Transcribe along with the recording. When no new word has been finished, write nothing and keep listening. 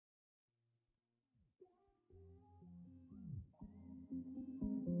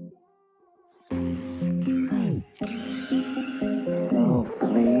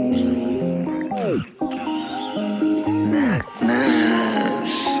I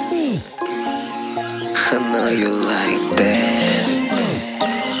know you like that.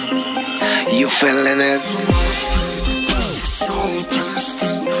 You feeling it? Pussy so tasty,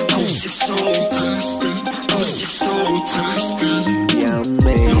 pussy so tasty, pussy so tasty.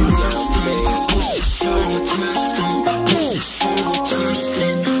 Yummy. Pussy so tasty, pussy so tasty,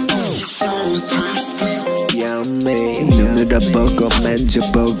 pussy so tasty. Yummy. 눈으로 보고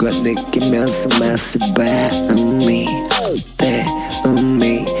만져보고 느끼면서 맛을 봐. 때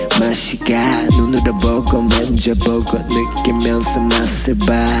맛이가 눈으로 보고 만져보고 느끼면서 맛을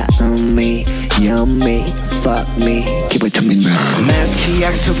봐. Yummy, fuck me, give it to me now. 마치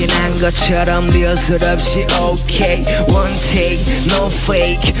약속이 난 것처럼 리허설 없이 okay. One take, no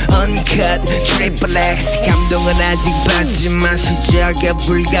fake, uncut, triple X. 감동은 아직 받지만 시작에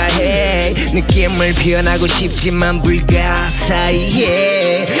불가해. 느낌을 표현하고 싶지만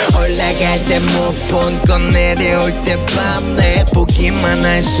불가사의해. 올라갈 때 못 본 건 내려올 때 밤내 보기만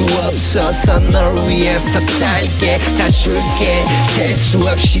할 수 없어서 널 위해서 딸게 다 줄게. 셀 수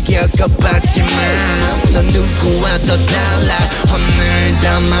없이 겪어봤지만 넌 누구와도 달라. 오늘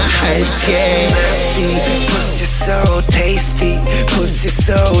담아할게. Nasty, pussy so tasty, pussy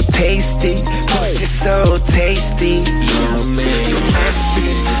so tasty, pussy so tasty. You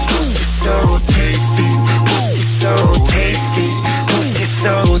nasty, pussy so tasty, pussy so tasty, pussy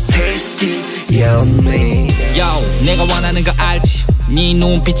so tasty. Yummy. Yo, 내가 원하는 거 알지? 네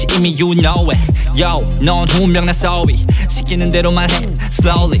눈빛이 이미 you know it. Yo, 넌 분명 소위 시키는 대로만 해.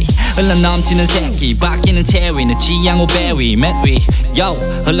 Slowly 흘러넘치는 새끼 바뀌는 체위 내 취향 오배위 맨 위. Yo,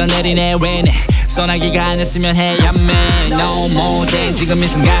 흘러내리네 rain. 소나기가 아녔으면 해. Yeah man, no more day. 지금 이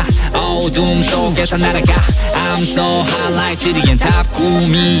순간 어둠 속에서 날아가. I'm so high like GD T.O.P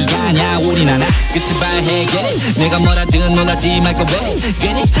꿈이 아냐 우린 하나 끝을 봐야 해. Get it? 내가 뭐라든 놀라지 말고 ready.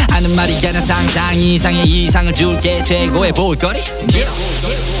 Get it? 하는 말이 아니라 상상 이상의 이상을 줄게. 최고의 볼거리.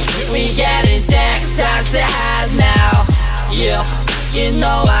 We get it, that's us high now. Yeah, you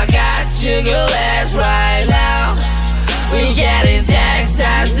know I got you, girl, that's right now. We get it, that's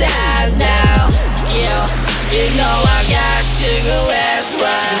us high now. Yeah, you know I got you, girl, that's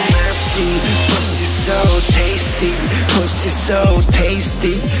right. Nasty, pussy so tasty, pussy so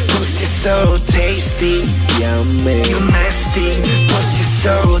tasty, pussy so tasty. Yummy. You nasty, pussy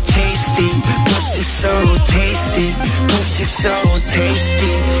so tasty, pussy so tasty, pussy so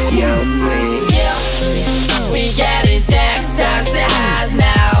tasty. Yummy. Yeah, we get it, that's us high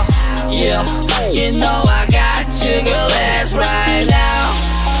now. Yeah, you know I got you, girl, that's right now.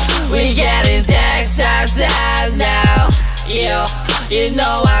 We get it, that's us high now. Yeah, you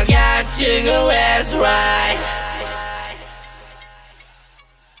know I got you, girl, that's right.